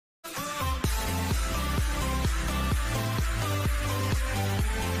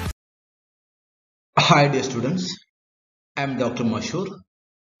Hi dear students, I am Dr. Mashur.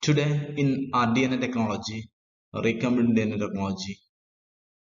 Today in our DNA technology, recombinant DNA technology,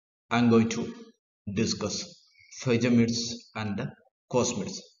 I am going to discuss PHAGEMIDs and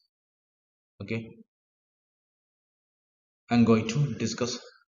COSMIDs. Okay, I am going to discuss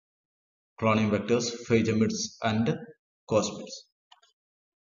cloning vectors, PHAGEMIDs and COSMIDs.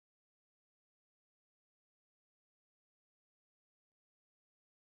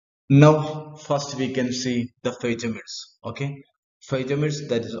 Now, first we can see the PHAGEMIDs. Okay, PHAGEMIDs,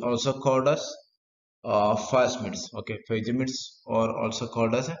 that is also called as phasmids. Okay, phagemids are also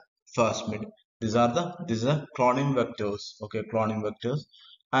called as phasmid. These are cloning vectors. Okay, cloning vectors,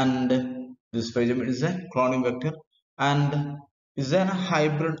 and this phagemid is a cloning vector and is a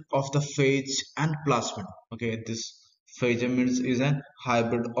hybrid of the phage and plasmid. Okay, this phagemid is a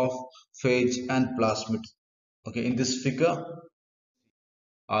hybrid of phage and plasmid. Okay, in this figure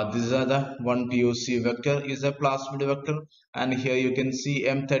these are the one POC vector is a plasmid vector, and here you can see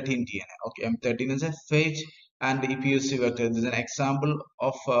M13 DNA. Okay, M13 is a phage and the POC vector. This is an example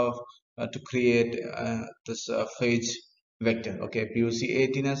of to create this phage vector. Okay, POC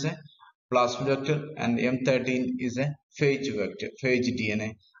 18 is a plasmid vector and M13 is a phage vector, phage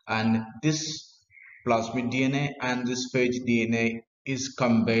DNA, and this plasmid DNA and this phage DNA is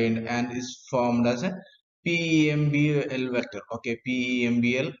combined and is formed as a PEMBL vector. Okay,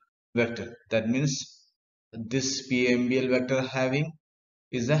 PEMBL vector. That means this PEMBL vector having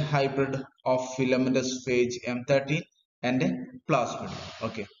is a hybrid of filamentous phage M13 and a plasmid.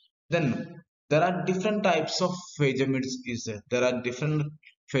 Okay. Then there are different types of phagemids is there. There are different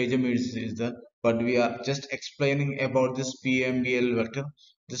phagemids is there, but we are just explaining about this PMBL vector.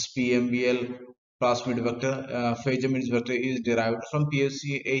 This PMBL plasmid vector, phagemids vector is derived from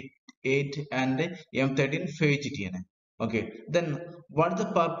PSC 8 and M13 phage DNA. Okay, then what is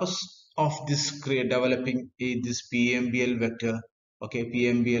the purpose of this developing this PMBL vector? Okay,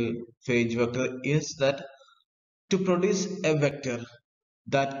 PMBL phage vector is that to produce a vector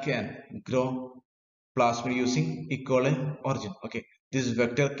that can grow plasmid using E. coli origin. Okay, this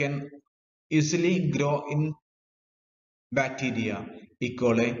vector can easily grow in bacteria E.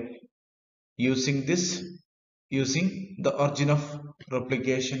 coli using the origin of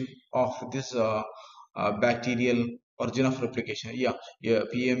replication of this bacterial origin of replication. Yeah,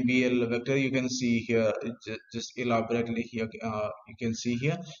 PMBL vector you can see here. Just elaborately here, you can see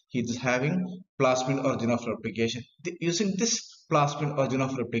here it is having plasmid origin of replication. Using this plasmid origin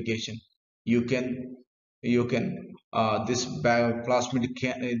of replication, you can this plasmid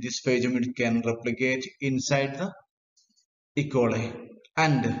can this phagemid can replicate inside the E. coli.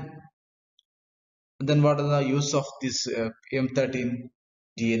 And then what is the use of this M13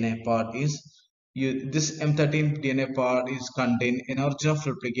 DNA part is this M13 DNA part is contained in origin of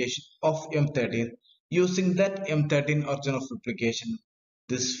replication of M13. Using that M13 origin of replication,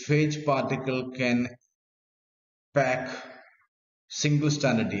 this phage particle can pack single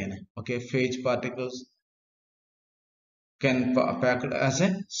stranded DNA. Okay, phage particles can pack it as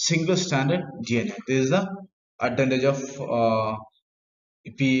a single stranded DNA. This is the advantage of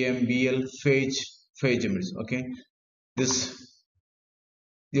PMBL phagemids. Okay, this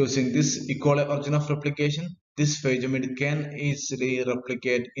using this E. coli origin of replication, this phagemid can easily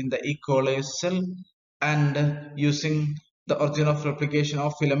replicate in the E. coli cell, and using the origin of replication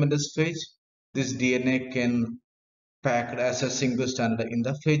of filamentous phage, this DNA can packed as a single strand in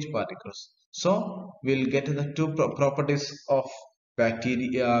the phage particles. So we'll get the two properties of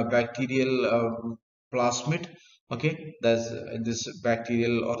bacterial plasmid. Okay, that's this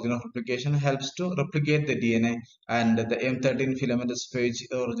bacterial origin of replication helps to replicate the DNA, and the M13 filamentous phage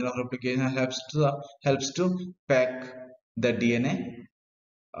origin of replication helps to pack the DNA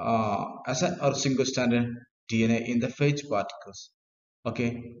as a or single stranded DNA in the phage particles. Okay,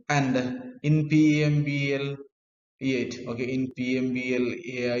 and in PMBL 8, okay, in PMBL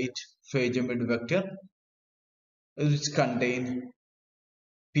 8 phagemid vector which contain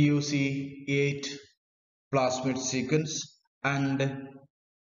PUC 8 plasmid sequence and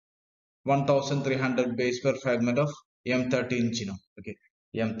 1300 base pair fragment of M13 genome. Okay,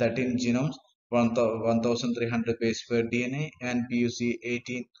 M13 genomes 1300 base pair DNA and PUC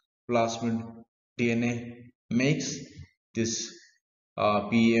 18 plasmid DNA makes this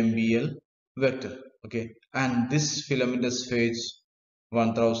PMBL vector. Okay, and this filamentous phage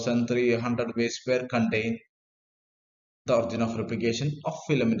 1300 base pair contain the origin of replication of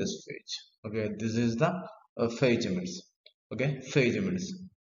filamentous phage. Okay, this is the phagemids. Okay, phagemids.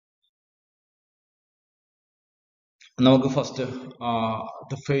 നമുക്ക് first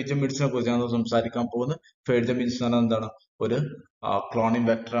ഫേജമിഡ്സിനെ കുറിച്ചാണ് സംസാരിക്കാൻ പോകുന്നത്. ഫേജമിഡ്സ് എന്ന് പറഞ്ഞാൽ എന്താണ്? ഒരു cloning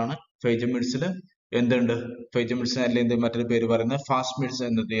vector ആണ്. ഫേജമിഡ്സിൽ എന്തുണ്ട് ഫേജമിഡ്സിനെ അല്ലെങ്കിൽ മറ്റൊരു പേര് പറയുന്നത് ഫാസ്മിഡ്സ്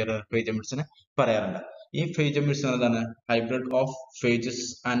എന്ന ഫേജമിഡ്സിനെ പറയാറുണ്ട്. ഈ ഫേജമിഡ്സ് എന്നതാണ് hybrid of phages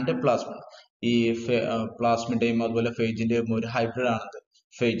and plasmid. ഈ പ്ലാസ്മിന്റെയും അതുപോലെ ഫേജിന്റെയും ഒരു ഹൈബ്രിഡ് ആണത്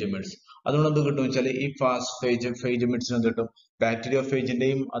ഫേജമിഡ്സ്. അതുകൊണ്ട് എന്ത് കിട്ടും വെച്ചാൽ ഈ ഫേജമിഡ്സിന് എന്ത് കിട്ടും, ബാക്ടീരിയ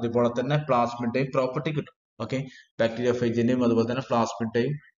ഫേജിന്റെയും അതുപോലെ തന്നെ പ്ലാസ്മിന്റെയും പ്രോപ്പർട്ടി കിട്ടും. ഓക്കെ, ബാക്ടീരിയ ഫേജിന്റെയും അതുപോലെ തന്നെ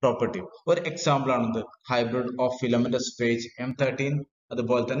പ്ലാസ്മിന്റെയും പ്രോപ്പർട്ടി. ഒരു എക്സാമ്പിൾ ആണത് hybrid of filamentous phage M13,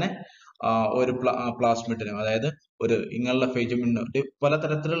 അതുപോലെ തന്നെ ഒരു പ്ലാസ്മിഡിനും, അതായത് ഒരു ഇങ്ങനെയുള്ള ഫേജമിഡിന് പല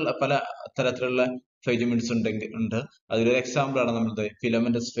തരത്തിലുള്ള ഫേജമിഡ്സ് ഉണ്ട്. അതിലൊരു എക്സാമ്പിൾ ആണ് നമ്മളത്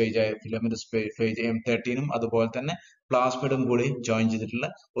ഫിലമെന്റസ് ഫേജ് M13 അതുപോലെ തന്നെ പ്ലാസ്മിഡും കൂടി ജോയിൻ ചെയ്തിട്ടുള്ള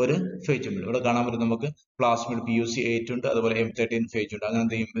ഒരു ഫേജമിഡ്. ഇവിടെ കാണാൻ പറ്റും നമുക്ക് പ്ലാസ്മിഡ് PUC8 ഉണ്ട്, അതുപോലെ M13 ഫേജ് ഉണ്ട്. അങ്ങനെ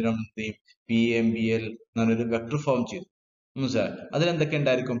എന്ത് ചെയ്യും PMBL എന്നൊരു വെക്ടർ ഫോം ചെയ്തു. മനസ്സിലായി? അതിലെന്തൊക്കെ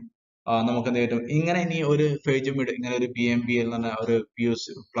ഉണ്ടായിരിക്കും? നമുക്ക് എന്ത് ചെയ്യും, ഇങ്ങനെ ഇനി ഒരു ഫേജമിഡ് ഇങ്ങനെ ഒരു PMBL എന്ന് പറഞ്ഞ ഒരു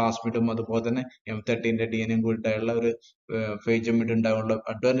പ്ലാസ്മിഡും അതുപോലെ തന്നെ M13ന്റെ DNA കൂടിയിട്ടുള്ള ഒരു ഫേജമിഡ് ഉണ്ടാകാനുള്ള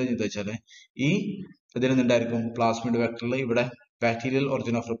അഡ്വാൻറ്റേജ് എന്താ വെച്ചാല് ഈ ഇതിൽ നിന്നുണ്ടായിരിക്കും പ്ലാസ്മിഡ് വെക്ടറിൽ ഇവിടെ ബാക്ടീരിയൽ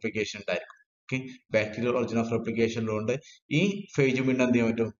ഒറിജിൻ ഓഫ് റെപ്ലിക്കേഷൻ ഉണ്ടായിരിക്കും. ഓക്കെ, ബാക്ടീരിയൽ ഒറിജിൻ ഓഫ് റെപ്ലിക്കേഷനിലുണ്ട് ഈ ഫേജമിഡിന് എന്ത്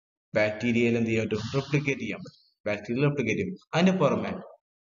ചെയ്യാൻ പറ്റും, ബാക്ടീരിയയിൽ എന്ത് ചെയ്യാൻ പറ്റും, റെപ്ലിക്കേറ്റ് ചെയ്യാൻ പറ്റും. ബാക്ടീരിയൽ റെപ്ലിക്കേറ്റ് ചെയ്യും. അതിന്റെ പുറമെ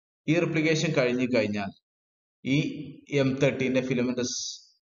ഈ റെപ്ലിക്കേഷൻ കഴിഞ്ഞാൽ ഈ M13ന്റെ ഫിലമെന്റസ്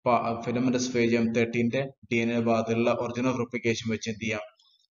ഫേജ് M13ന്റെ DNA ഭാഗത്തുള്ള ഒറിജിൻ ഓഫ് റെപ്ലിക്കേഷൻ വെച്ച് എന്ത് ചെയ്യാം,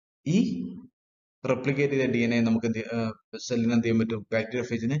 ഈ റെപ്ലിക്കേറ്റ് ചെയ്ത DNA നമുക്ക് സെല്ലിന് എന്ത് ചെയ്യാൻ പറ്റും, ബാക്ടീരിയ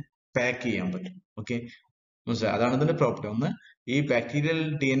ഫേജിന് പാക്ക് ചെയ്യാൻ പറ്റും. ഓക്കെ, മനസ്സിലായി? അതാണ് ഇതിന്റെ പ്രോപ്പർട്ടി. ഒന്ന്, ഈ ബാക്ടീരിയൽ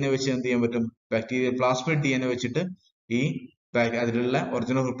DNA വെച്ച് എന്ത് ചെയ്യാൻ പറ്റും, പ്ലാസ്മിഡ് DNA വെച്ചിട്ട് ഈ അതിലുള്ള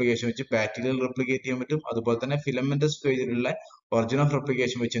ഒറിജിൻ ഓഫ് റെപ്ലിക്കേഷൻ വെച്ച് ബാക്ടീരിയൽ റെപ്ലിക്കേറ്റ് ചെയ്യാൻ പറ്റും. അതുപോലെ തന്നെ ഫിലമെന്റസ് ഫേജിലുള്ള ഒറിജിൻ ഓഫ്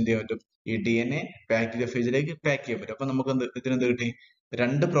റെപ്ലിക്കേഷൻ വെച്ച് എന്ത് ചെയ്യാൻ പറ്റും, ഈ DNA ബാക്ടീരിയ ഫേജിലേക്ക് പാക്ക് ചെയ്യാൻ പറ്റും. അപ്പൊ നമുക്ക് ഇതിനെന്ത് കിട്ടി,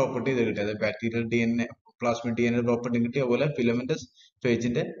 രണ്ട് പ്രോപ്പർട്ടി ഇത് കിട്ടി. അതായത് ബാക്ടീരിയൽ DNA പ്ലാസ്മിഡ് DNA പ്രോപ്പർട്ടിയും കിട്ടി, അതുപോലെ ഫിലമെന്റസ്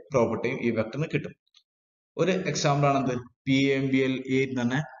ഫേജിന്റെ പ്രോപ്പർട്ടിയും ഈ വെക്ടറിന് കിട്ടും. ഒരു എക്സാമ്പിൾ ആണെന്ത് PMBL8 എന്ന്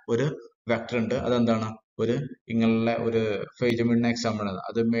പറഞ്ഞ ഒരു വെക്ടർ ഉണ്ട്. അതെന്താണ്, ഒരു ഇങ്ങനെയുള്ള ഒരു ഫേജമിഡിന്റെ എക്സാമ്പിൾ ആണ്.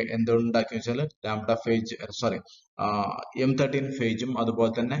 അത് എന്തുകൊണ്ട് ഉണ്ടാക്കി വെച്ചാൽ M13 ഫേജും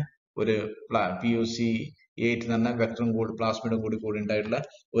അതുപോലെ തന്നെ ഒരു PUC8 എന്ന് പറഞ്ഞ വെക്ടറും കൂടി പ്ലാസ്മിഡും കൂടി ഉണ്ടായിട്ടുള്ള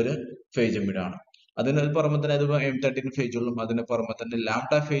ഒരു ഫേജമിഡ് ആണ്. അതിന് പുറമെ തന്നെ അത് M13 ഫേജുകളും അതിന് പുറമെ തന്നെ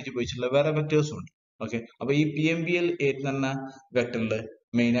ലാംഡ ഫേജ് ഉപയോഗിച്ചുള്ള വേറെ വെക്ടേഴ്സും ഉണ്ട്. ഓക്കെ, അപ്പൊ ഈ PMBL8 എന്ന് പറഞ്ഞ വെക്ടറിൽ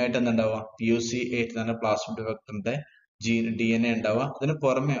മെയിൻ ആയിട്ട് എന്താ PUC8 എന്ന് പറഞ്ഞ പ്ലാസ്മിഡ് വെക്ടറിന്റെ DNA ഉണ്ടാവുക. അതിന്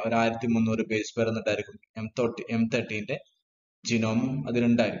പുറമെ ഒരു 1300 ബേസ് പെയർ എന്നിട്ടായിരിക്കും M13ന്റെ ജിനോമും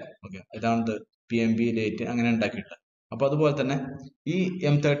അതിലുണ്ടായിരിക്കും. ഓക്കെ, ഇതാണ് PMBL8 അങ്ങനെ ഉണ്ടാക്കിയിട്ട്. അപ്പൊ അതുപോലെ തന്നെ ഈ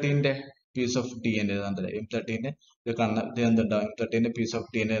M13ന്റെ പീസ് ഓഫ് DNA M13ന്റെ ഇത് കാണുന്ന ഇത് എന്തുണ്ടാവും, M13ന്റെ പീസ് ഓഫ്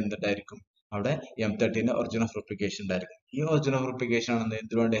DNA എന്തുണ്ടായിരിക്കും, അവിടെ M13ന്റെ ഒറിജിൻ ഓഫ് റെപ്ലിക്കേഷൻ ഉണ്ടായിരിക്കും. ഈ ഒറിജിൻ ഓഫ് റെപ്ലിക്കേഷൻ ആണ്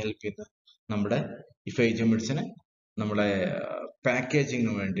എന്തുകൊണ്ട് ഹെൽപ്പ് ചെയ്യുന്നത്, നമ്മുടെ ഈ ഫേജമിഡ്സിനെ നമ്മുടെ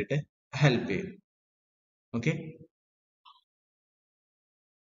പാക്കേജിങ്ങിന് വേണ്ടിയിട്ട് ഹെൽപ്പ് ചെയ്യും. Okay,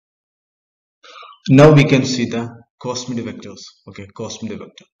 now we can see the COSMID vectors. Okay, COSMID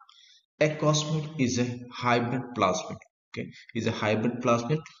vector. A COSMID is a hybrid plasmid. Okay, is a hybrid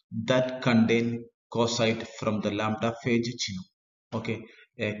plasmid that contain coside from the lambda phage genome. Okay,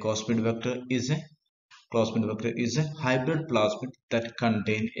 a COSMID vector is a hybrid plasmid that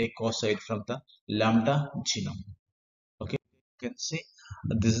contain a coside from the lambda genome. Okay, you can see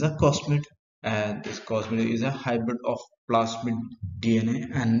this is a COSMID, and this COSMID is a hybrid of plasmid DNA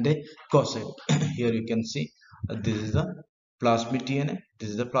and a coside. Here you can see this is the plasmid DNA, this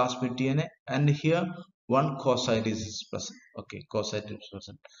is the plasmid DNA, and here one coside is present. Okay, coside is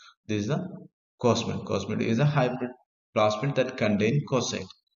present. This is the COSMID. COSMID is a hybrid plasmid that contain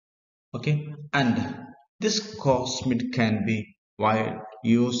coside. Okay, and this COSMID can be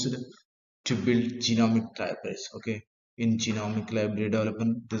used to build genomic libraries. Okay, in genomic library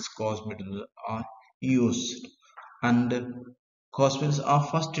development, this COSMID are used, and COSMIDs are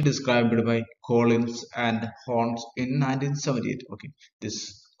first described by Collins and Horns in 1978. Okay, this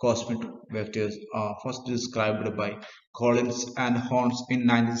COSMID vectors are first described by Collins and Horns in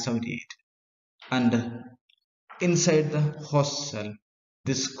 1978, and inside the host cell,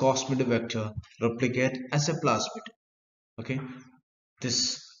 this COSMID vector replicate as a plasmid. Okay, this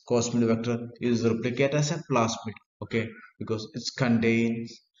COSMID vector is replicate as a plasmid. Okay, because it contains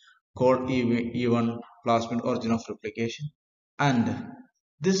called E1 plasmid origin of replication, and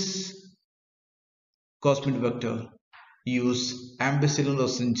this COSMID vector use ampicillin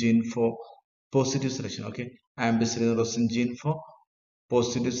resin gene for positive selection. Okay, ampicillin resin gene for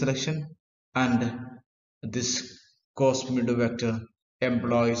positive selection, and this COSMID vector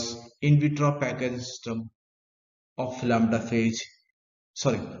employs in vitro packaging system of lambda phage.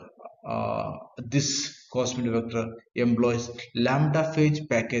 This COSMID vector employs lambda phage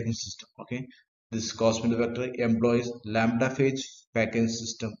packaging system. Okay, This COSMID vector employs lambda phage packaging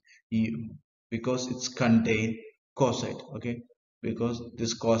system because it's contain coside. Okay, because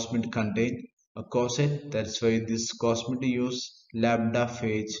this COSMID contain a coside. That's why this COSMID use lambda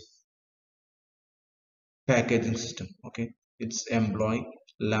phage packaging system. Okay, it's employ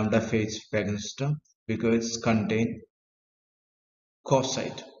lambda phage packaging system because it's contain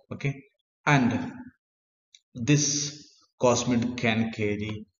coside. Okay, and this COSMID can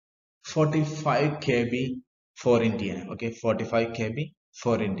carry 45 kb for Indian. Okay, 45 kb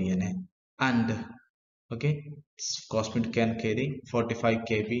for Indian. And okay, COSMID can carry 45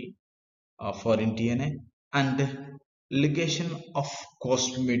 kb for Indian. And ligation of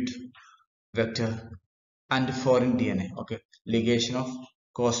COSMID vector and foreign DNA. Okay, ligation of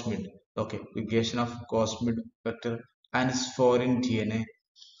COSMID. Okay, ligation of COSMID vector and its foreign DNA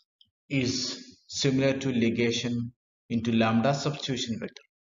is similar to ligation into lambda substitution vector.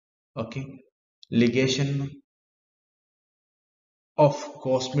 Okay, ligation of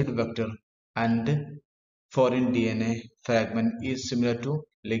COSMID vector and foreign DNA fragment is similar to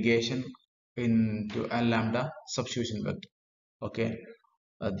ligation into a lambda substitution vector. Okay,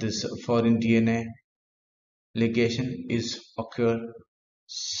 this foreign DNA ligation is occur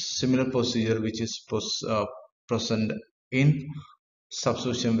similar procedure which is present in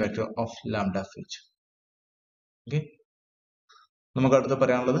substitution vector of lambda phage. Okay, നമുക്ക് അടുത്ത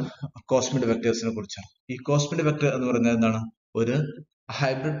പറയാനുള്ളത് cosmid വെക്ടേഴ്സിനെ കുറിച്ചാണ്. ഈ cosmid vector എന്ന് പറയുന്നത് എന്താണ്? ഒരു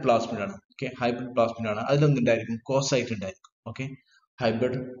hybrid plasmid ആണ്. ഓക്കെ, ഹൈബ്രിഡ് പ്ലാസ്മിഡ് ആണ്. അതിലൊന്നുണ്ടായിരിക്കും കോസൈറ്റ് ഉണ്ടായിരിക്കും. ഓക്കെ,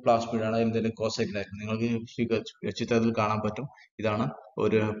 ഹൈബ്രിഡ് പ്ലാസ്മിഡ് ആണ്. അതിലെന്തെങ്കിലും കോസൈറ്റ് ഉണ്ടായിരിക്കും. നിങ്ങൾക്ക് ചിത്രത്തിൽ കാണാൻ പറ്റും. ഇതാണ്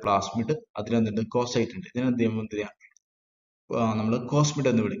ഒരു പ്ലാസ്മിഡ്, അതിലെന്തുണ്ട്? കോസൈറ്റ് ഉണ്ട്. ഇതിനെന്ത് ചെയ്യാം? നമ്മൾ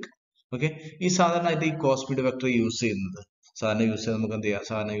കോസ്മിഡ് എന്ന് വിളിക്കും. ഓക്കെ, ഈ സാധാരണയായിട്ട് ഈ കോസ്മിഡ് വെക്ടർ യൂസ് ചെയ്യുന്നത് നമുക്ക് എന്ത് ചെയ്യാം?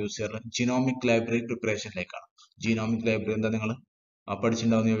 സാധാരണ യൂസ് ചെയ്യാറുള്ളത് ജിനോമിക് ലൈബ്രറി പ്രിപ്പറേഷനിലേക്കാണ്. ജിനോമിക് ലൈബ്രറി എന്താ നിങ്ങൾ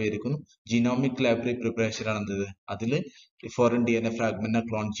പഠിച്ചിട്ടുണ്ടാവുന്ന വിചാരിക്കുന്നു. ജിനോമിക് ലൈബ്രറി പ്രിപ്പറേഷൻ ആണ് എന്തത്? അതിൽ ഫോറിൻ DNA ഫ്രാഗ്മെന്റിനെ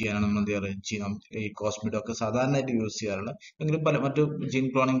ക്ലോൺ ചെയ്യാനാണ് നമ്മൾ എന്ത് ചെയ്യാറ്? ഈ കോസ്മിഡ് ഒക്കെ സാധാരണയായിട്ട് യൂസ് ചെയ്യാറുള്ളത്. എങ്കിലും പല മറ്റു ജീൻ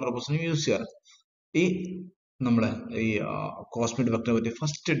ക്ലോണിംഗ് പർപ്പസിനും യൂസ് ചെയ്യാറുണ്ട്. ഈ നമ്മളെ ഈ കോസ്മിഡ് വെക്ടറെ പറ്റി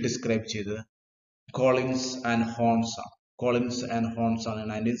ഫസ്റ്റ് ഡിസ്ക്രൈബ് ചെയ്തത് കോളിൻസ് ആൻഡ് ഹോൺസ് ആണ്. കോളിൻസ് ആൻഡ് ഹോൺസ് ആണ്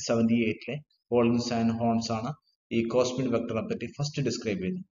 1978 കോളിൻസ് ആൻഡ് ഹോൺസ് ആണ് ഈ കോസ്മിഡ് വെക്ടറിനെ പറ്റി ഫസ്റ്റ് ഡിസ്ക്രൈബ്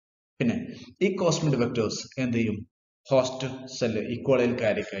ചെയ്തത്. പിന്നെ ഈ കോസ്മിഡ് വെക്ടേഴ്സ് എന്ത് ചെയ്യും? ഹോസ്റ്റ് സെല്ല് ഈക്വളയിൽ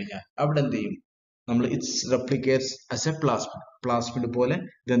കയറി കഴിഞ്ഞാൽ അവിടെ എന്ത് ചെയ്യും? നമ്മൾ it's replicates as A plasmid പോലെ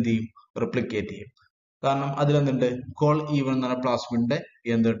ഇതെന്ത് ചെയ്യും? റെപ്ലിക്കേറ്റ് ചെയ്യും. കാരണം അതിലെന്തുണ്ട്? കോൾ ഈവൺ എന്ന് പറഞ്ഞ പ്ലാസ്മിഡിന്റെ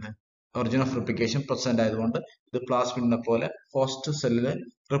എന്തുണ്ട്? ഒറിജിൻ ഓഫ് റെപ്ലിക്കേഷൻ പ്രസന്റ് ആയതുകൊണ്ട് ഇത് പ്ലാസ്മിഡിനെ പോലെ ഹോസ്റ്റ് സെല്ലില്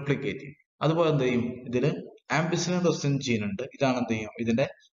റെപ്ലിക്കേറ്റ് ചെയ്യും. അതുപോലെ എന്ത് ചെയ്യും? ഇതിൽ ആംബിസിലിൻ റെസിസ്റ്റന്റ് ജീൻ ഉണ്ട്. ഇതാണ് എന്ത് ചെയ്യും? ഇതിന്റെ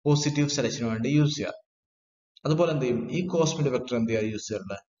പോസിറ്റീവ് സെലക്ഷന് വേണ്ടി യൂസ് ചെയ്യാം. അതുപോലെ എന്ത് ചെയ്യും? ഈ കോസ്മിഡ് വെക്ടർ എന്ത് ചെയ്യാൻ യൂസ്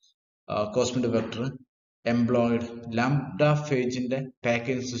ചെയ്യാറുണ്ട്? Cosmid vector employed lambda ഫേജിന്റെ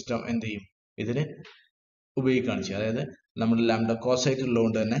packaging system എന്ത് ചെയ്യും? ഇതിന് ഉപയോഗിക്കുകയാണ് ചെയ്യുക. അതായത് നമ്മുടെ ലാംഡ കോസൈറ്റ്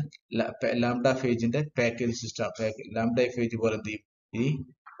ഉള്ളതുകൊണ്ട് തന്നെ lambda ഫേജിന്റെ packaging system lambda phage പോലെ എന്ത് ചെയ്യും? ഈ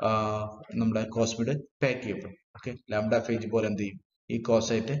നമ്മുടെ കോസ്മിഡ് പാക്ക് ചെയ്യപ്പെടും. ഓക്കെ, ലാംഡ ഫേജ് പോലെ എന്ത് ചെയ്യും? ഈ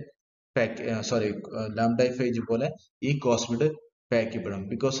കോസൈറ്റ് ലാംഡ ഫേജ് പോലെ ഈ കോസ്മിഡ് പാക്ക് ചെയ്യപ്പെടും.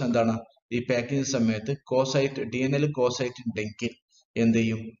 ബിക്കോസ് എന്താണ്? ഈ പാക്കിംഗ് സമയത്ത് കോസൈറ്റ് DNA കോസൈറ്റ് ഉണ്ടെങ്കിൽ എന്ത്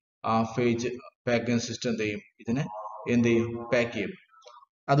ചെയ്യും? ആ ഫേജ് പാക്കിംഗ് സിസ്റ്റം എന്ത് ചെയ്യും? ഇതിനെ എന്ത് ചെയ്യും? പാക്ക് ചെയ്യും.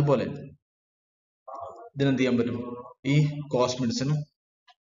 അതുപോലെ ഇതിനെന്ത് ചെയ്യാൻ പറ്റും? ഈ കോസ്മിഡ്സിനും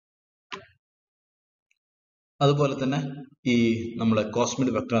അതുപോലെ തന്നെ ഈ നമ്മളെ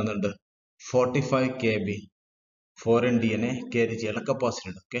കോസ്മിഡ് വെക്ടർ എന്നുണ്ട് 45 kb ഫോറിൻ DNA ക്യാരി ചെയ്യാനുള്ള കപ്പാസിറ്റി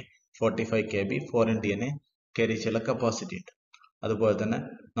ഉണ്ട്. Okay, 45 kb foreign DNA carry ചെയ്യാനുള്ള കപ്പാസിറ്റി ഉണ്ട്. അതുപോലെ തന്നെ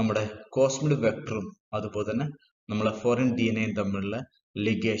നമ്മുടെ കോസ്മിഡ് വെക്ടറും അതുപോലെ തന്നെ നമ്മളെ ഫോറിൻ DNAയും തമ്മിലുള്ള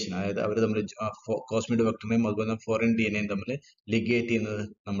ലിഗേഷൻ, അതായത് അവർ തമ്മിൽ കോസ്മിഡ് വെക്ടറിനെയും അതുപോലെ ഫോറിൻ DNAയും തമ്മിൽ ലിഗേറ്റ് ചെയ്യുന്നത്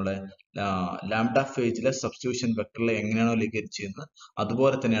നമ്മുടെ ലാംഡ ഫേജിലെ സബ്സ്റ്റിറ്റ്യൂഷൻ വെക്ടറിൽ എങ്ങനെയാണോ ലിഗേറ്റ് ചെയ്യുന്നത്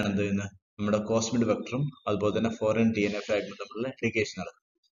അതുപോലെ തന്നെയാണ് എന്ത് ചെയ്യുന്നത്? നമ്മുടെ കോസ്മിഡ് വെക്ടറും അതുപോലെ തന്നെ ഫോറിൻ DNA ഫ്രാഗ്മെന്റ് തമ്മിലുള്ള ലിഗേഷൻ നടക്കും.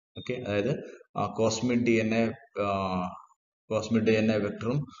 ഓക്കെ, അതായത് കോസ്മിഡ് DNA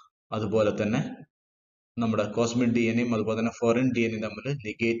വെക്ടറും അതുപോലെ തന്നെ നമ്മുടെ കോസ്മിഡ് DNAയും അതുപോലെ തന്നെ ഫോറിൻ DNAയും തമ്മിൽ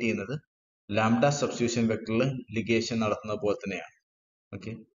ലിഗേറ്റ് ചെയ്യുന്നത് ലാംഡ സബ്സ്റ്റിറ്റ്യൂഷൻ വെക്ടറിൽ ലിഗേഷൻ നടത്തുന്ന പോലെ തന്നെയാണ്.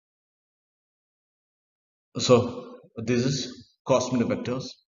 Okay, so this is COSMID vectors.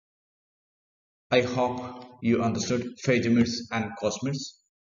 I hope you understood PHAGEMIDs and COSMIDs.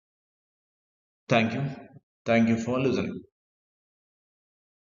 Thank you for listening.